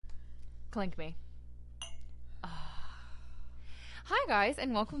Clink me. Hi guys,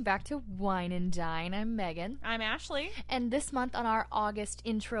 and welcome back to Wine and Dine. I'm Megan. I'm Ashley. And this month on our August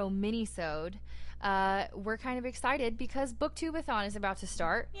intro mini-sode, we're kind of excited because Booktubeathon is about to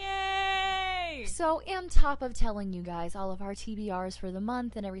start. Yay! So, on top of telling you guys all of our TBRs for the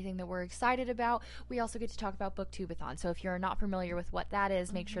month and everything that we're excited about, we also get to talk about Booktubeathon. So if you're not familiar with what that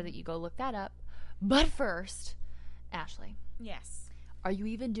is, make sure that you go look that up. But first, Ashley. Yes. Are you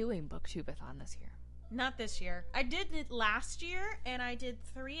even doing Booktubeathon this year? Not this year. I did it last year, and I did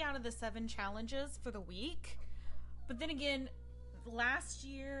 3 out of the 7 challenges for the week. But then again, last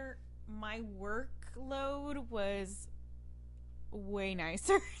year, my workload was way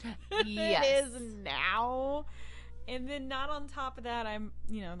nicer than Yes. it is now. And then not on top of that,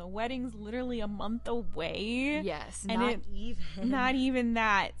 the wedding's literally a month away. Yes, And not even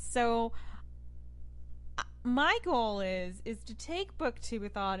that. So my goal is to take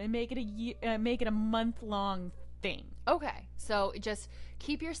Booktubeathon and make it a month-long thing. Okay, so just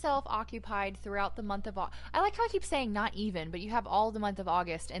keep yourself occupied throughout the month of August. I like how I keep saying not even, but you have all the month of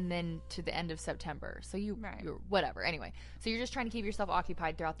August and then to the end of September. So you're whatever. Anyway, so you're just trying to keep yourself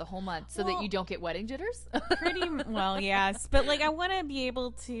occupied throughout the whole month so that you don't get wedding jitters? Yes. But, I want to be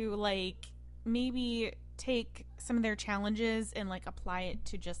able to, maybe take some of their challenges and, apply it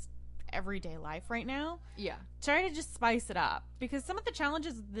to just everyday life right now. Yeah. Try to just spice it up because some of the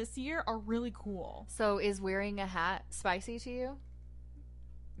challenges this year are really cool. So is wearing a hat spicy to you?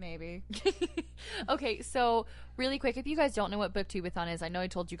 Maybe. Okay, so really quick, if you guys don't know what Booktubeathon is, I know I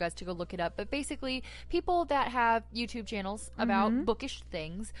told you guys to go look it up, but basically people that have YouTube channels about bookish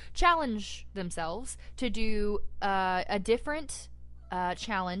things challenge themselves to do a different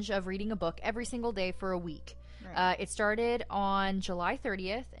challenge of reading a book every single day for a week. Right. It started on July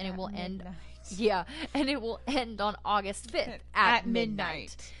 30th, and it will end. Yeah, and it will end on August 5th at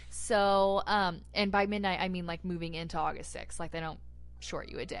midnight. So, and by midnight I mean moving into August 6th. They don't short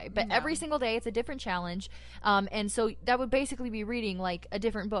you a day, but every single day it's a different challenge. And so that would basically be reading a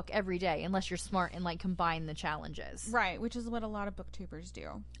different book every day, unless you're smart and combine the challenges. Right, which is what a lot of booktubers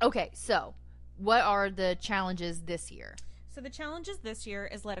do. Okay, so what are the challenges this year? So the challenges this year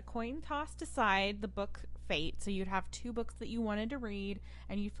is let a coin toss decide the book fate. So you'd have 2 books that you wanted to read,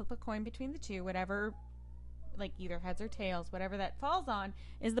 and you flip a coin between the 2, whatever, either heads or tails, whatever that falls on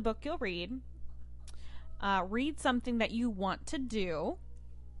is the book you'll read. Read something that you want to do,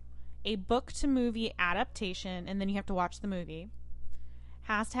 a book to movie adaptation, and then you have to watch the movie.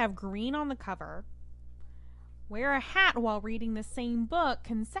 Has to have green on the cover. Wear a hat while reading the same book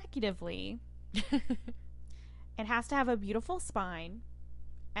consecutively. It has to have a beautiful spine,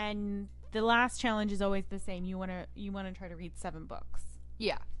 and the last challenge is always the same. You want to try to read 7 books.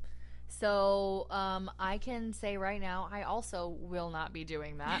 Yeah. So I can say right now, I also will not be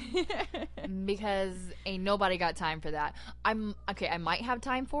doing that because ain't nobody got time for that. I might have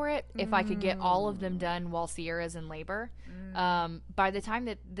time for it if I could get all of them done while Sierra's in labor. By the time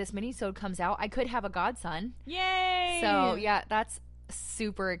that this mini-sode comes out, I could have a godson. Yay! So yeah, that's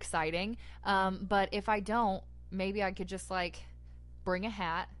super exciting. But if I don't, maybe I could just bring a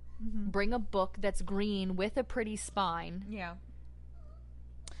hat, bring a book that's green with a pretty spine. Yeah.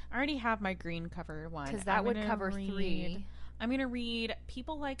 I already have my green cover one. Because that would cover 3. I'm going to read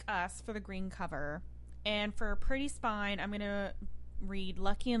People Like Us for the green cover. And for a pretty spine, I'm going to read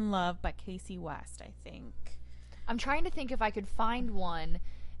Lucky in Love by Casey West, I think. I'm trying to think if I could find one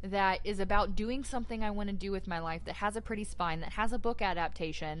that is about doing something I want to do with my life, that has a pretty spine, that has a book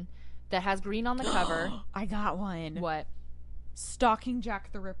adaptation, that has green on the cover. I got one. What? Stalking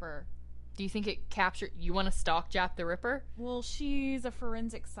Jack the Ripper. Do you think it captured... You want to stalk Jack the Ripper? Well, she's a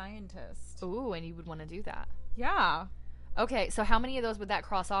forensic scientist. Ooh, and you would want to do that. Yeah. Okay, so how many of those would that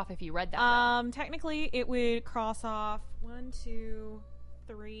cross off if you read that? Technically, it would cross off 1, 2,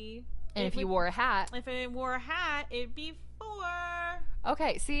 3. And if you wore a hat... If it wore a hat, it'd be 4.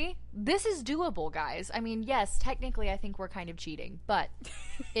 Okay, see? This is doable, guys. I mean, yes, technically I think we're kind of cheating, but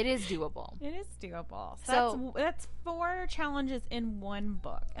it is doable. It is doable. So that's 4 challenges in 1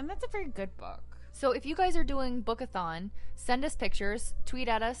 book, and that's a very good book. So if you guys are doing Bookathon, send us pictures, tweet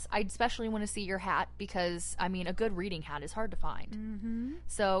at us. I especially want to see your hat because, a good reading hat is hard to find. Mm-hmm.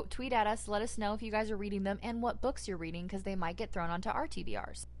 So tweet at us, let us know if you guys are reading them and what books you're reading because they might get thrown onto our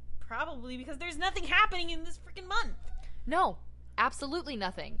TBRs. Probably because there's nothing happening in this freaking month. No, absolutely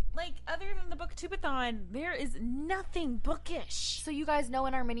nothing. Other than the Booktubeathon, there is nothing bookish. So you guys know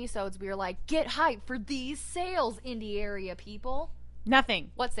in our mini-sodes, we were like, get hyped for these sales, indie area people.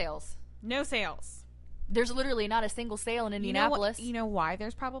 Nothing. What sales? No sales. There's literally not a single sale in Indianapolis. You know why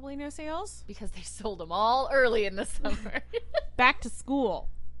there's probably no sales? Because they sold them all early in the summer. Back to school.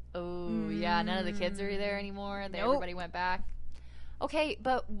 Oh, Yeah, none of the kids are there anymore. Nope. Everybody went back. Okay,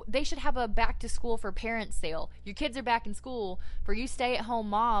 but they should have a back to school for parents sale. Your kids are back in school. For you stay-at-home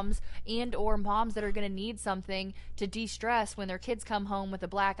moms and or moms that are going to need something to de-stress when their kids come home with a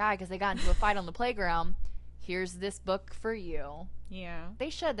black eye because they got into a fight on the playground, here's this book for you. Yeah.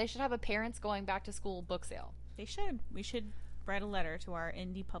 They should have a parents going back to school book sale. They should. We should write a letter to our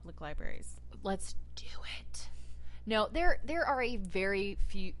indie public libraries. Let's do it. No, there are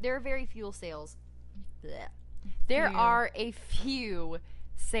very few sales. Blech. There are a few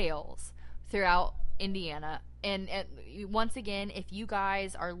sales throughout Indiana. And once again, if you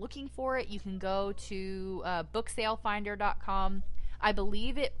guys are looking for it, you can go to booksalefinder.com. I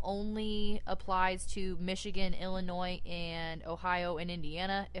believe it only applies to Michigan, Illinois, and Ohio and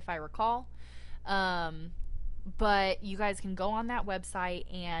Indiana, if I recall. But you guys can go on that website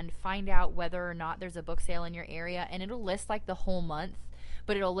and find out whether or not there's a book sale in your area. And it'll list like the whole month,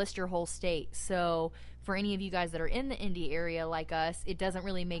 but it'll list your whole state. So for any of you guys that are in the Indy area like us, it doesn't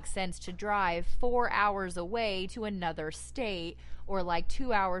really make sense to drive 4 hours away to another state or like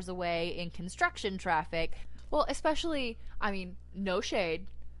 2 hours away in construction traffic. Well, especially, I mean, no shade,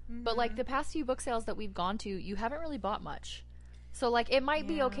 but like the past few book sales that we've gone to, you haven't really bought much. So like it might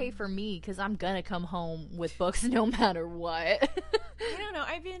be okay for me because I'm going to come home with books no matter what. I don't know.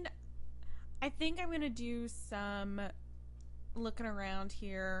 I think I'm going to do some looking around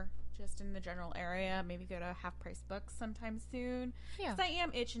here just in the general area, maybe go to Half Price Books sometime soon. Yeah. Because I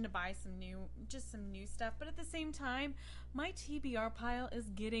am itching to buy some new stuff. But at the same time, my TBR pile is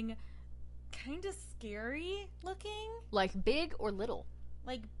getting kind of scary looking. Like big or little?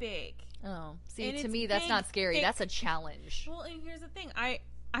 Like big. Oh, see, And to it's me, that's big, not scary. thick. That's a challenge. Well, and here's the thing. I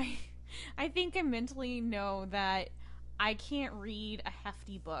think I mentally know that I can't read a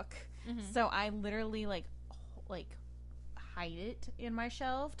hefty book. Mm-hmm. So I literally like hide it in my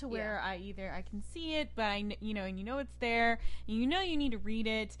shelf to where I can see it, but and you know it's there, and you know you need to read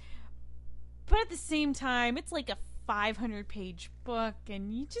it, but at the same time it's like a 500-page book,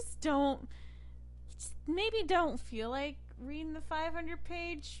 and you just maybe don't feel like reading the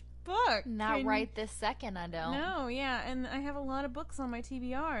 500-page book. Not right this second, I don't. No, yeah, and I have a lot of books on my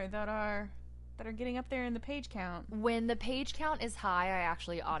TBR that are getting up there in the page count. When the page count is high, I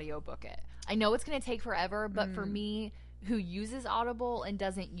actually audiobook it. I know it's going to take forever, but for me, who uses Audible and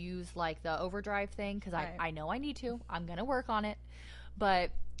doesn't use like the overdrive thing, because I know I need to. I'm going to work on it. But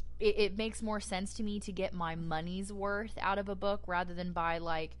it makes more sense to me to get my money's worth out of a book rather than buy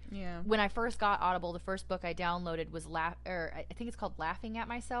like when I first got Audible, the first book I downloaded was I think it's called Laughing at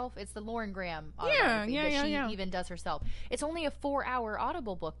Myself. It's the Lauren Graham autobiography that she even does herself. It's only a 4-hour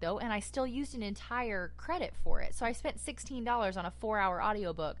Audible book though, and I still used an entire credit for it. So I spent $16 on a 4-hour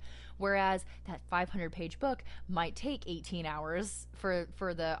audiobook, whereas that 500-page book might take 18 hours for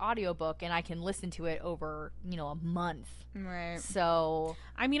the audiobook, and I can listen to it over, a month. Right. So,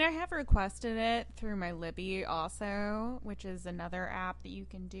 I mean, I have requested it through my Libby also, which is another app that you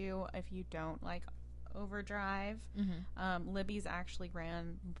can do if you don't like Overdrive. Mm-hmm. Libby's actually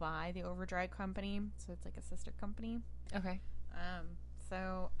ran by the Overdrive company, so it's like a sister company. Okay.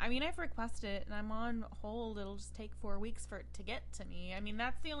 So, I mean, I've requested it, and I'm on hold. It'll just take 4 weeks for it to get to me. I mean,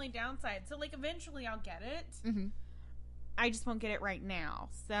 that's the only downside. So, like, eventually I'll get it. Mm-hmm. I just won't get it right now.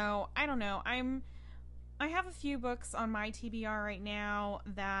 So, I don't know. I have a few books on my TBR right now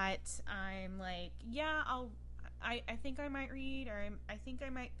that I'm like, yeah, I think I might read, or I think I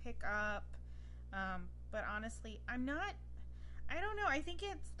might pick up. But honestly, I don't know. I think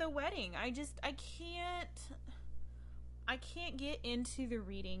it's the wedding. I can't get into the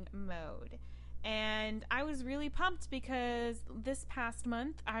reading mode. And I was really pumped because this past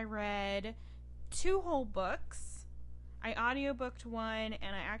month I read 2 whole books. I audiobooked one,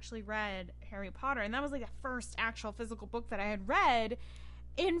 and I actually read Harry Potter, and that was like the first actual physical book that I had read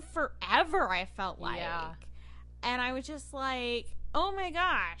in forever, I felt like. Yeah. And I was just like, oh my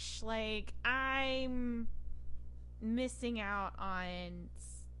gosh, like, I'm missing out on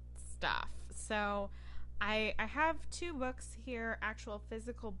stuff. So I have 2 books here, actual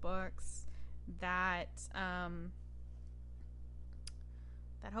physical books that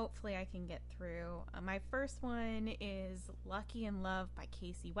that hopefully I can get through. My first one is Lucky in Love by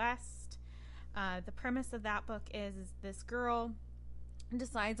Casey West. The premise of that book is this girl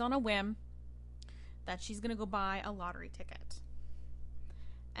decides on a whim that she's going to go buy a lottery ticket.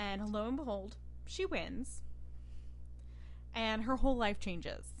 And lo and behold, she wins. And her whole life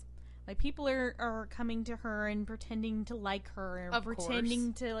changes. Like, people are coming to her and pretending to like her, or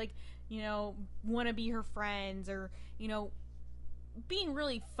pretending to, like, want to be her friends, or, being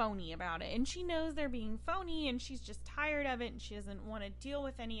really phony about it. And she knows they're being phony, and she's just tired of it, and she doesn't want to deal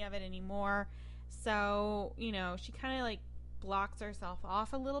with any of it anymore. So, you know, she kind of like blocks herself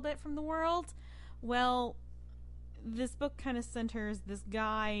off a little bit from the world. Well, this book kind of centers this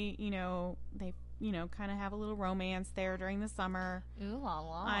guy, you know, they, you know, kind of have a little romance there during the summer. Ooh la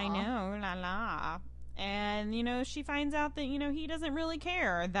la. I know, la la. And, you know, she finds out that, you know, he doesn't really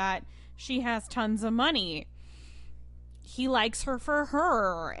care that she has tons of money. He likes her for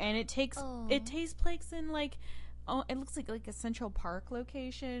her, and it takes place in like, oh, it looks like a Central Park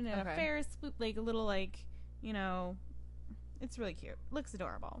location and a Ferris wheel, like a little like, you know, it's really cute. Looks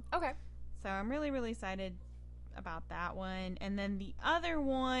adorable. Okay. So I'm really, really excited about that one. And then the other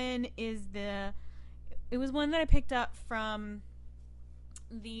one is it was one that I picked up from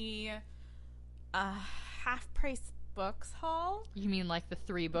the Half Price Books haul. You mean like the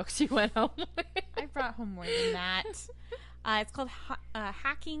 3 books you went home with? I brought home more than that. It's called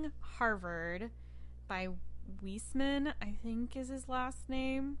Hacking Harvard by Weisman, I think is his last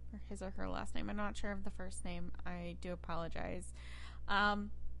name, or his or her last name. I'm not sure of the first name. I do apologize. And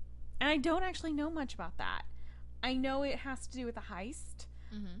I don't actually know much about that. I know it has to do with a heist.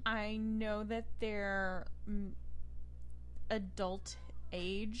 Mm-hmm. I know that they're adult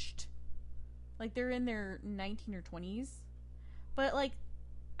aged. Like, they're in their 19 or 20s. But, like,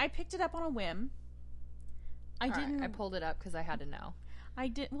 I picked it up on a whim. I pulled it up because I had to know.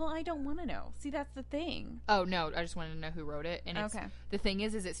 Well, I don't want to know. See, that's the thing. Oh, no. I just wanted to know who wrote it. And the thing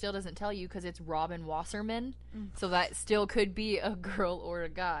is it still doesn't tell you because it's Robin Wasserman. Mm. So that still could be a girl or a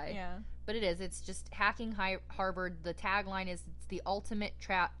guy. Yeah. But it is. It's just Hacking Harvard. The tagline is, it's the ultimate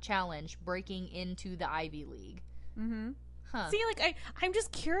challenge, breaking into the Ivy League. Mm-hmm. Huh. See, like, I'm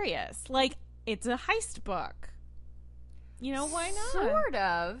just curious. Like, it's a heist book. You know, why not? Sort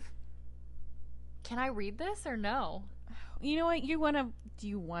of. Can I read this or no? You know what? Do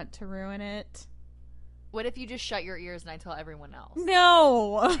you want to ruin it? What if you just shut your ears and I tell everyone else?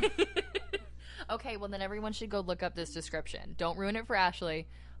 No! Okay, well then everyone should go look up this description. Don't ruin it for Ashley,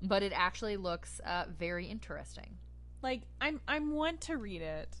 but it actually looks very interesting. Like, I'm want to read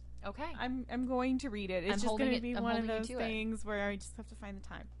it. Okay. I'm going to read it. It's just going to be one of those things where I just have to find the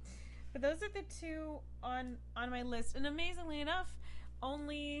time. But those are the 2 on my list, and amazingly enough,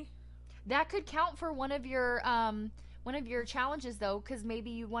 only that could count for one of your challenges, though, because maybe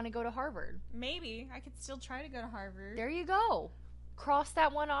you want to go to Harvard. Maybe I could still try to go to Harvard. There you go. Cross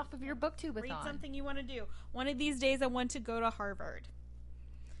that one off of your booktubeathon. Read something you want to do. One of these days, I want to go to Harvard.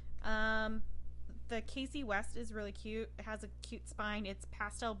 The Casey West is really cute. It has a cute spine. It's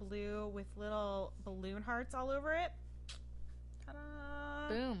pastel blue with little balloon hearts all over it. Ta-da!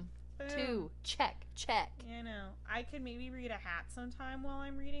 Boom. 2. Check. You know, I could maybe read a hat sometime while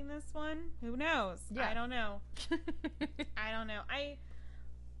I'm reading this one. Who knows? Yeah. I don't know. I don't know. I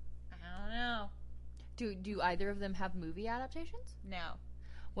don't know. Do either of them have movie adaptations? No.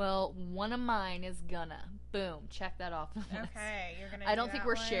 Well, one of mine is gonna. Boom. Check that off the list. Okay, you're gonna. I don't think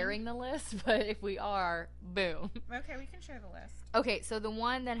we're sharing the list, but if we are, boom. Okay, we can share the list. Okay, so the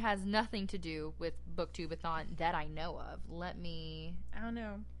one that has nothing to do with BookTubeathon that I know of. I don't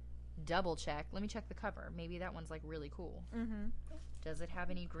know. Double check. Let me check the cover. Maybe that one's like really cool. Mm-hmm. Does it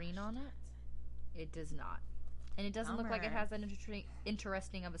have any green on it? It does not. And it doesn't look like it has an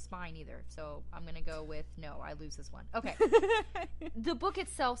interesting of a spine either. So I'm going to go with no, I lose this one. Okay. The book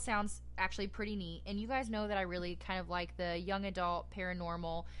itself sounds actually pretty neat. And you guys know that I really kind of like the young adult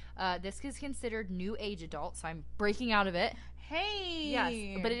paranormal. This is considered new age adult, so I'm breaking out of it. Hey!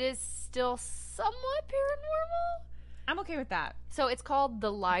 Yes, but it is still somewhat paranormal. I'm okay with that. So it's called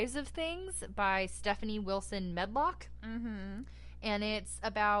The Lives of Things by Stephanie Wilson Medlock. Mm-hmm. And it's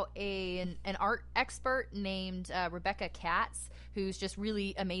about an art expert named Rebecca Katz, who's just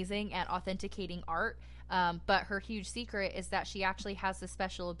really amazing at authenticating art. But her huge secret is that she actually has the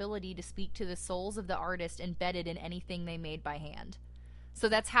special ability to speak to the souls of the artist embedded in anything they made by hand. So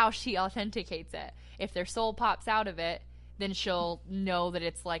that's how she authenticates it. If their soul pops out of it, then she'll know that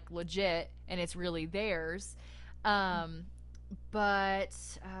it's like legit and it's really theirs. But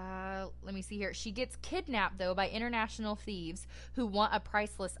let me see here. She gets kidnapped, though, by international thieves who want a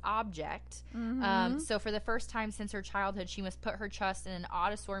priceless object. Mm-hmm. So for the first time since her childhood, she must put her trust in an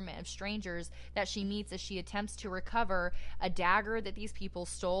odd assortment of strangers that she meets as she attempts to recover a dagger that these people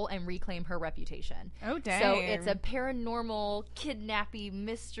stole and reclaim her reputation. Oh, dang. So it's a paranormal, kidnappy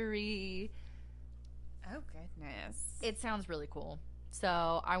mystery. Oh, goodness. It sounds really cool.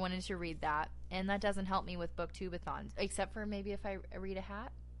 So I wanted to read that, and that doesn't help me with BookTubeathons, except for maybe if I read a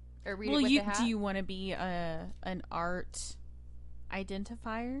hat or read it with a hat. Do you want to be an art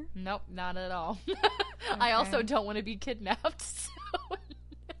identifier? Nope, not at all. Okay. I also don't want to be kidnapped.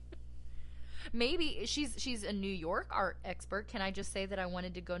 Maybe she's a New York art expert. Can I just say that I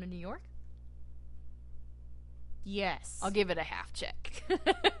wanted to go to New York? Yes. I'll give it a half check.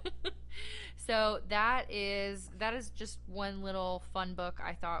 So that is just one little fun book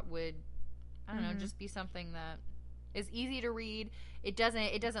I thought would, I don't know, just be something that is easy to read. It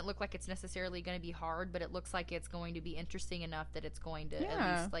doesn't look like it's necessarily going to be hard, but it looks like it's going to be interesting enough that it's going to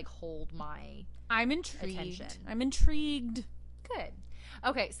at least like hold my attention. I'm intrigued. Good.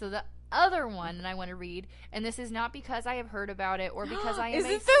 Okay, so the other one that I want to read, and this is not because I have heard about it or because I am Is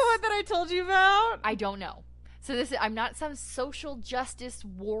it the one that I told you about? I don't know. So I'm not some social justice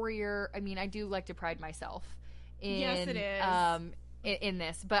warrior. I mean, I do like to pride myself in yes, it is. In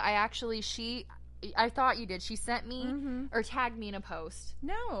this, but I thought you did. She sent me or tagged me in a post.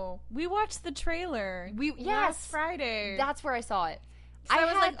 No, we watched the trailer. Last Last Friday. That's where I saw it. I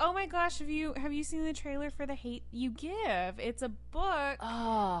was like, oh my gosh, have you seen the trailer for The Hate You Give? It's a book.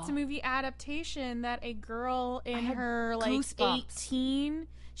 Oh. It's a movie adaptation that a girl in her like goosebumps. 18.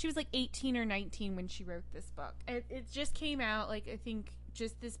 She was like 18 or 19 when she wrote this book. It just came out like I think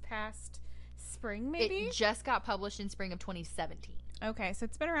just this past spring maybe. It just got published in spring of 2017. Okay, so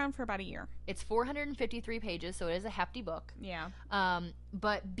it's been around for about a year. It's 453 pages, so it is a hefty book. Yeah.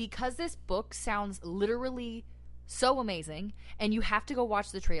 But because this book sounds literally so amazing, and you have to go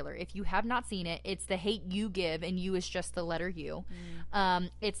watch the trailer. If you have not seen it, it's The Hate You Give, and you is just the letter U.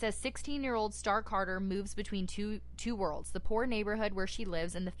 It says 16-year-old Star Carter moves between two worlds, the poor neighborhood where she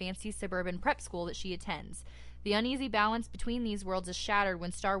lives and the fancy suburban prep school that she attends. The uneasy balance between these worlds is shattered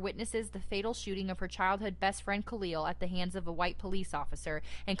when Star witnesses the fatal shooting of her childhood best friend Khalil at the hands of a white police officer,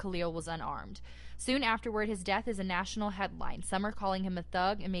 and Khalil was unarmed. Soon afterward, his death is a national headline. Some are calling him a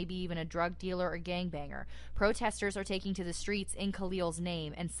thug and maybe even a drug dealer or gangbanger. Protesters are taking to the streets in Khalil's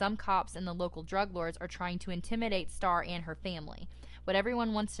name, and some cops and the local drug lords are trying to intimidate Star and her family. What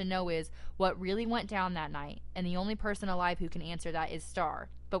everyone wants to know is what really went down that night, and the only person alive who can answer that is Star.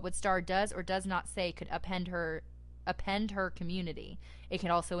 But what Star does or does not say could upend her community. It can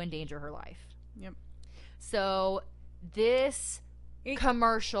also endanger her life. Yep. So this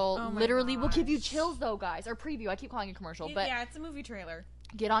commercial literally will give you chills, though, guys. Or preview. I keep calling it commercial, but yeah, it's a movie trailer.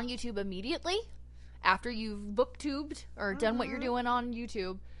 Get on YouTube immediately after you've booktubed or done what you're doing on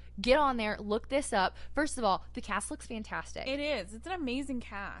YouTube. Get on there, look this up. First of all, the cast looks fantastic. It is. It's an amazing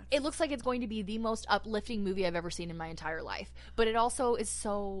cast. It looks like it's going to be the most uplifting movie I've ever seen in my entire life. But it also is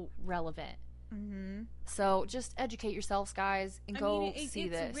so relevant. Mm-hmm. So just educate yourselves, guys, and go see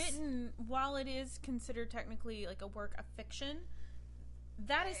this. It's written, while it is considered technically like a work of fiction,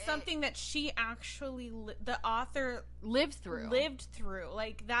 that is something that she actually, the author lived through.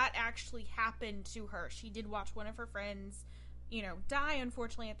 Like, that actually happened to her. She did watch one of her friends, die,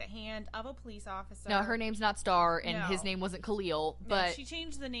 unfortunately, at the hand of a police officer. No, her name's not Star, and his name wasn't Khalil. But no, she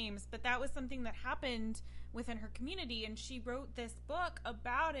changed the names, but that was something that happened within her community, and she wrote this book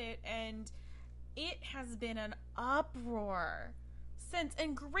about it, and it has been an uproar since,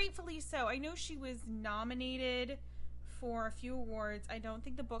 and gratefully so. I know she was nominated for a few awards. I don't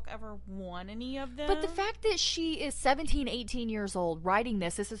think the book ever won any of them. But the fact that she is 17, 18 years old writing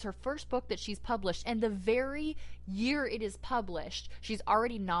this is her first book that she's published, and the very year it is published, she's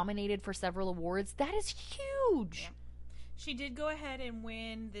already nominated for several awards. That is huge. Yeah. She did go ahead and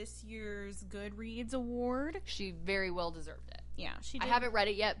win this year's Goodreads award. She very well deserved it. Yeah, she did. I haven't read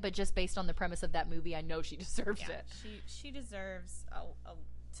it yet, but just based on the premise of that movie, I know she deserves it. She deserves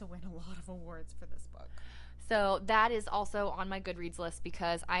to win a lot of awards for this book. So that is also on my Goodreads list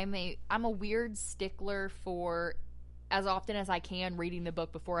because I'm a weird stickler for, as often as I can, reading the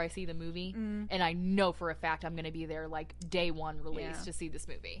book before I see the movie. And I know for a fact I'm going to be there like day one release to see this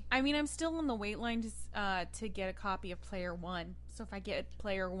movie. I mean, I'm still on the wait line to get a copy of Player One. So if I get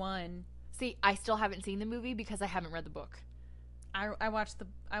Player One... See, I still haven't seen the movie because I haven't read the book. I watched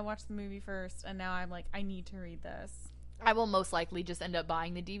the movie first, and now I'm like, I need to read this. I will most likely just end up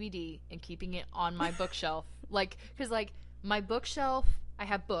buying the DVD and keeping it on my bookshelf. Because my bookshelf, I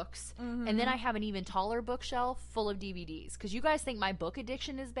have books, and then I have an even taller bookshelf full of DVDs. Because you guys think my book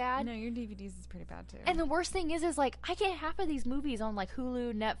addiction is bad. No, your DVDs is pretty bad, too. And the worst thing is I get half of these movies on,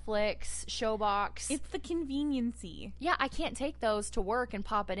 Hulu, Netflix, Showbox. It's the conveniency. Yeah, I can't take those to work and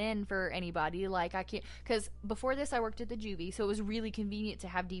pop it in for anybody. I can't, because before this I worked at the Juvie, so it was really convenient to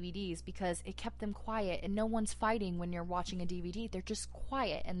have DVDs because it kept them quiet and no one's fighting when you're watching a DVD. They're just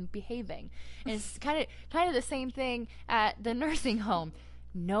quiet and behaving. And it's kind of the same thing at the nursing home.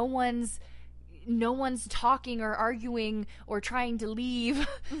 No one's no one's talking or arguing or trying to leave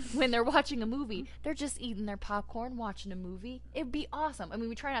when they're watching a movie. They're just eating their popcorn, watching a movie. It'd be awesome. I mean,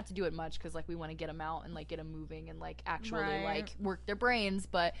 we try not to do it much because, like, we want to get them out and, like, get them moving and, like, actually, like, work their brains.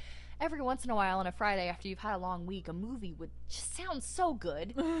 But every once in a while on a Friday after you've had a long week, a movie would just sound so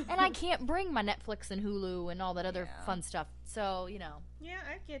good. And I can't bring my Netflix and Hulu and all that other fun stuff. So, you know. Yeah,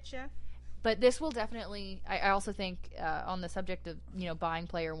 I get you. But this will definitely, I also think, on the subject of, you know, buying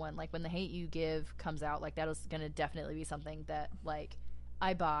Player One, like, when The Hate U Give comes out, like, that is going to definitely be something that, like,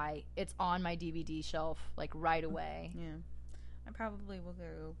 I buy. It's on my DVD shelf, like, right away. Yeah. I probably will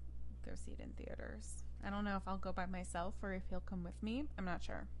go see it in theaters. I don't know if I'll go by myself or if he'll come with me. I'm not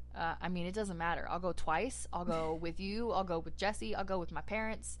sure. I mean, it doesn't matter. I'll go twice. I'll go with you. I'll go with Jesse. I'll go with my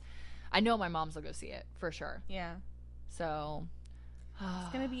parents. I know my moms will go see it, for sure. Yeah. So...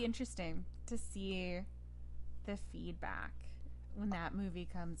 it's going to be interesting to see the feedback when that movie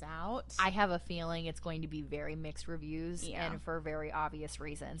comes out. I have a feeling it's going to be very mixed reviews and for very obvious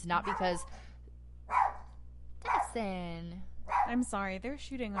reasons. Not because... Listen. I'm sorry. They're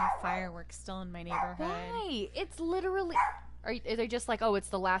shooting off fireworks still in my neighborhood. Why? It's literally... Are they just like, oh, it's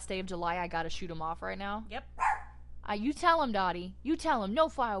the last day of July, I gotta shoot them off right now? Yep. You tell them, Dottie. You tell them. No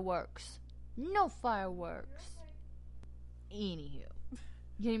fireworks. No fireworks. Anywho.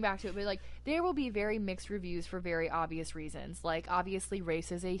 Getting back to it, but, like, there will be very mixed reviews for very obvious reasons. Like, obviously,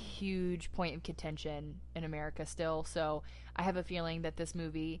 race is a huge point of contention in America still, so I have a feeling that this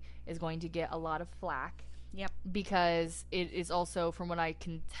movie is going to get a lot of flack. Yep. Because it is also, from what I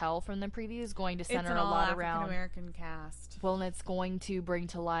can tell from the previews, going to center a lot around... African-American cast. Well, and it's going to bring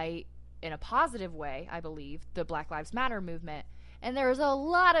to light, in a positive way, I believe, the Black Lives Matter movement. And there's a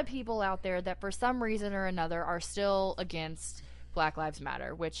lot of people out there that, for some reason or another, are still against... Black Lives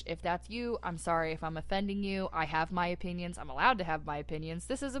Matter, which, if that's you, I'm sorry if I'm offending you. I have my opinions. I'm allowed to have my opinions.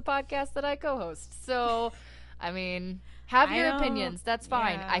 This is a podcast that I co-host. So, I mean, have your opinions. That's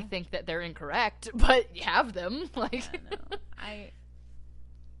fine. Yeah. I think that they're incorrect, but have them. Like, no.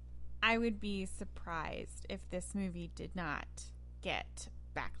 I would be surprised if this movie did not get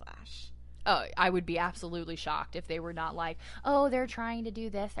backlash. Oh, I would be absolutely shocked if they were not like, oh, they're trying to do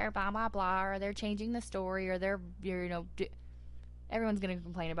this, they're blah, blah, blah, or they're changing the story, or they're, you know... Everyone's going to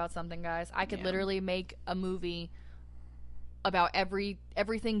complain about something, guys. I could literally make a movie about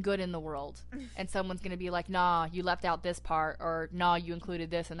everything good in the world. And someone's going to be like, nah, you left out this part. Or, nah, you included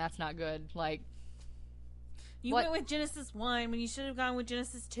this and that's not good. Like, you went with Genesis 1 when you should have gone with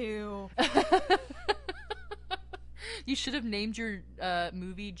Genesis 2. You should have named your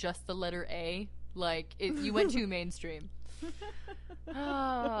movie just the letter A. Like, you went too mainstream.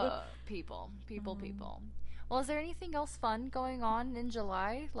 People. Well, is there anything else fun going on in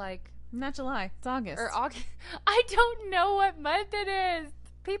July? Like, not July, it's August. Or August. I don't know what month it is.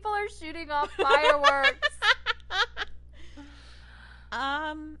 People are shooting off fireworks.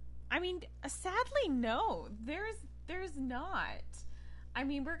 I mean, sadly, no. There's not. I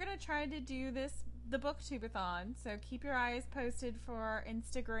mean, we're gonna try to do the BookTubeathon, so keep your eyes posted for our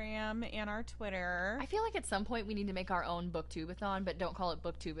Instagram and our Twitter. I feel like at some point we need to make our own BookTubeathon, but don't call it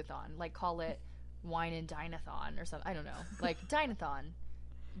BookTubeathon. Like, call it Wine and Dine-a-thon or something. I don't know. Like, Dine-a-thon.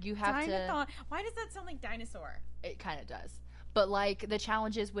 You have Dine-a-thon. Why does that sound like dinosaur? It kind of does. But, like, the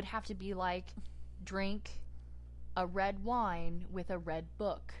challenges would have to be, like, drink a red wine with a red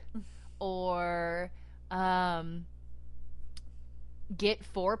book. Or, get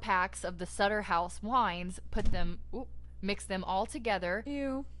 4 packs of the Sutter House wines, mix them all together.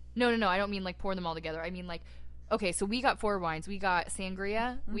 Ew. No, I don't mean, like, pour them all together. I mean, like, okay, so we got 4 wines. We got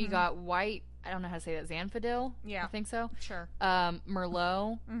sangria. Mm-hmm. We got white... I don't know how to say that. Zinfandel? Yeah. I think so. Sure.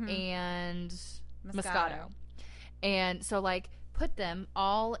 Merlot and Moscato. And so, like, put them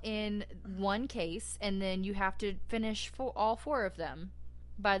all in one case, and then you have to finish all 4 of them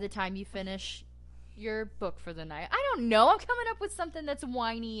by the time you finish your book for the night. I don't know. I'm coming up with something that's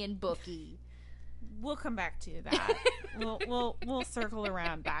whiny and booky. We'll come back to that. we'll circle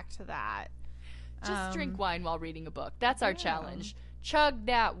around back to that. Just drink wine while reading a book. That's our challenge. Chug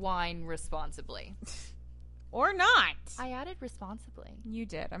that wine responsibly. Or not. I added responsibly. You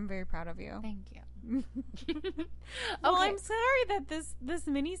did. I'm very proud of you. Thank you. Well, I'm sorry that this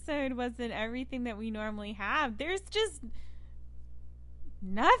mini-sode wasn't everything that we normally have. There's just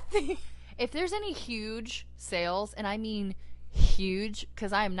nothing. If there's any huge sales, and I mean huge,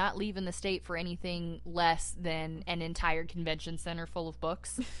 because I am not leaving the state for anything less than an entire convention center full of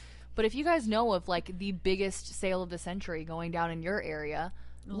books. But if you guys know of, like, the biggest sale of the century going down in your area,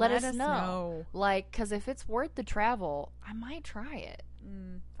 let us know. Like, because if it's worth the travel, I might try it.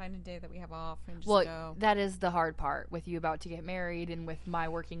 find a day that we have off and just Well, go. that is the hard part with you about to get married and with my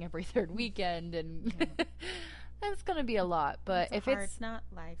working every third weekend, and that's going to be a lot. But if it's not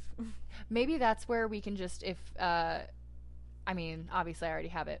life. maybe that's where we can just, if I mean, obviously I already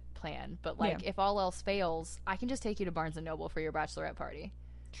have it planned, but like if all else fails, I can just take you to Barnes and Noble for your bachelorette party.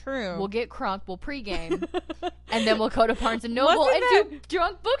 True. We'll get crunk, we'll pregame, and then we'll go to Barnes and Noble do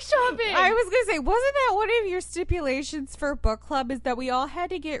drunk book shopping. I was going to say, wasn't that one of your stipulations for book club, is that we all had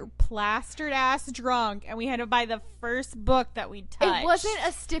to get plastered ass drunk and we had to buy the first book that we touched? It wasn't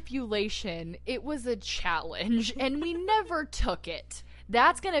a stipulation. It was a challenge, and we never took it.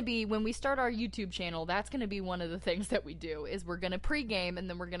 That's going to be, when we start our YouTube channel, that's going to be one of the things that we do, is we're going to pregame, and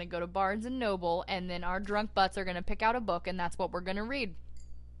then we're going to go to Barnes and Noble, and then our drunk butts are going to pick out a book, and that's what we're going to read.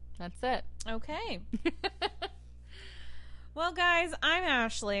 That's it. Okay. Well, guys, I'm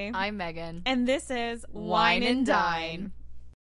Ashley. I'm Megan. And this is Wine and Dine.